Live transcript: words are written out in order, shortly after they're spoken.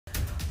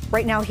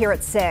Right now here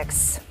at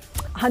 6.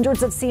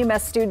 Hundreds of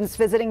CMS students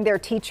visiting their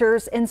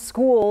teachers in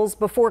schools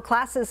before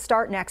classes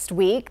start next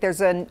week.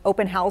 There's an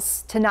open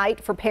house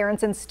tonight for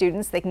parents and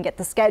students. They can get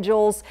the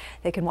schedules,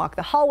 they can walk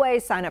the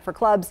hallways, sign up for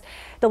clubs.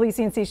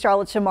 WCNC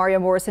Charlotte's Shamaria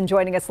Morrison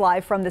joining us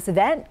live from this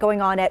event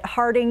going on at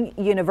Harding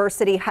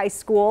University High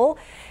School.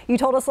 You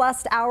told us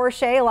last hour,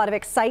 Shay, a lot of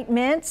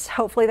excitement.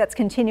 Hopefully that's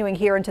continuing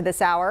here into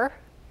this hour.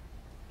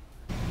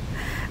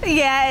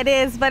 Yeah, it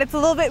is, but it's a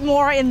little bit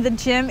more in the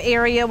gym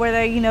area where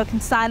they, can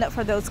sign up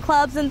for those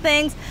clubs and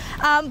things.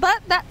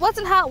 But that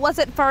wasn't how it was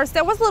at first.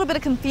 There was a little bit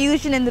of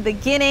confusion in the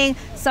beginning.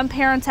 Some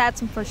parents had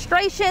some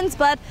frustrations,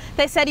 but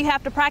they said you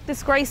have to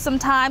practice grace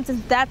sometimes,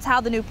 and that's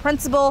how the new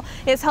principal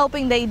is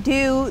hoping they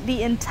do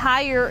the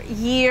entire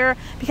year,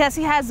 because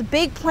he has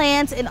big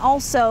plans and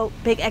also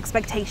big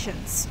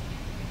expectations.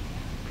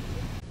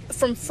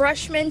 From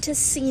freshmen to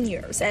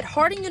seniors at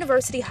Harding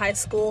University High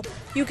School,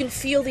 you can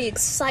feel the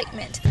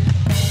excitement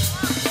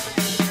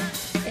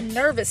and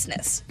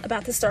nervousness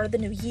about the start of the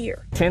new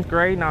year. 10th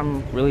grade, and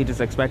I'm really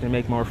just expecting to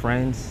make more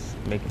friends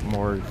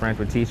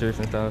with teachers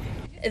and stuff.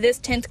 This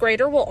 10th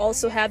grader will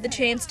also have the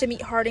chance to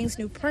meet Harding's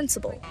new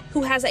principal,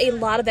 who has a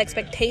lot of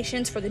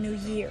expectations for the new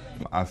year.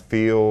 I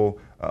feel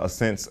a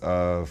sense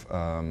of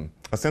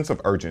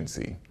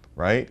urgency,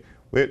 right?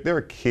 There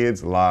are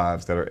kids'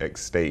 lives that are at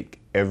stake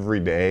every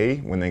day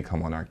when they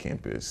come on our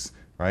campus,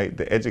 right?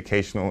 The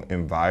educational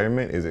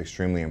environment is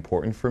extremely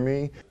important for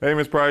me. Hey,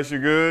 Ms. Price, you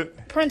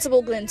good?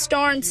 Principal Glenn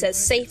Starnes says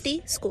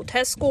safety, school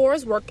test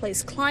scores,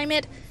 workplace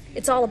climate,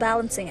 it's all a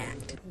balancing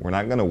act. We're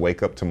not going to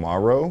wake up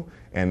tomorrow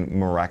and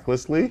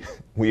miraculously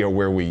we are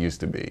where we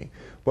used to be.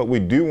 But we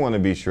do want to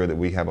be sure that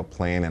we have a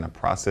plan and a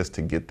process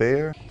to get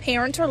there.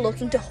 Parents are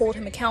looking to hold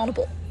him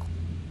accountable,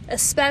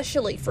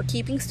 especially for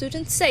keeping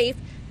students safe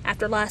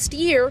after last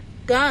year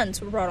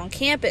guns were brought on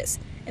campus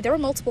and there were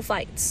multiple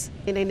fights.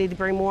 And they need to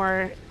bring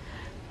more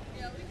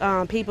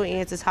people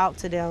in to talk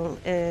to them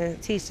and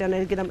teach them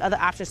and give them other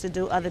options to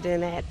do other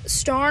than that.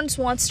 Starnes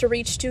wants to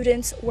reach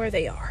students where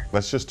they are.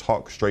 Let's just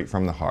talk straight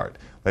from the heart.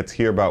 Let's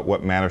hear about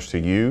what matters to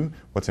you,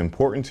 what's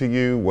important to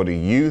you, what do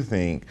you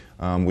think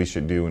we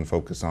should do and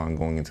focus on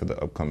going into the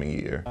upcoming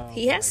year.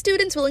 He has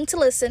students willing to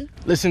listen.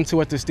 Listen to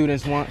what the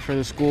students want for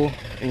the school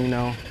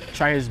and,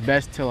 try his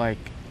best to,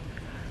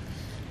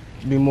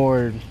 be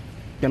more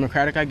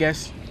democratic, I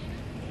guess,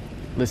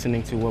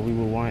 listening to what we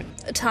would want.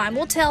 Time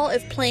will tell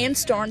if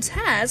plans Starnes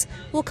has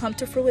will come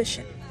to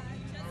fruition.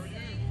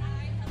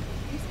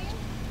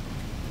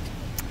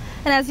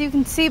 And as you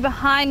can see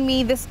behind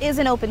me, this is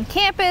an open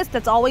campus.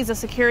 That's always a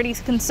security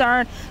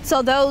concern.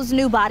 So those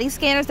new body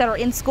scanners that are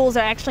in schools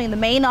are actually in the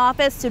main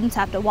office. Students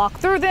have to walk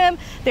through them.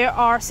 There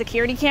are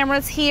security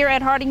cameras here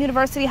at Harding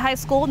University High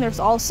School, and there's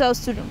also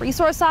student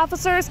resource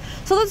officers.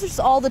 So those are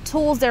just all the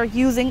tools they're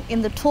using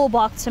in the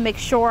toolbox to make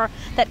sure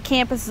that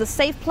campus is a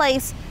safe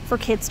place for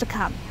kids to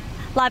come.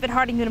 Live at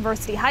Harding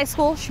University High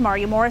School,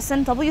 Shamaria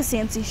Morrison,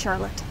 WCNC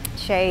Charlotte.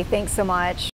 Shay, thanks so much.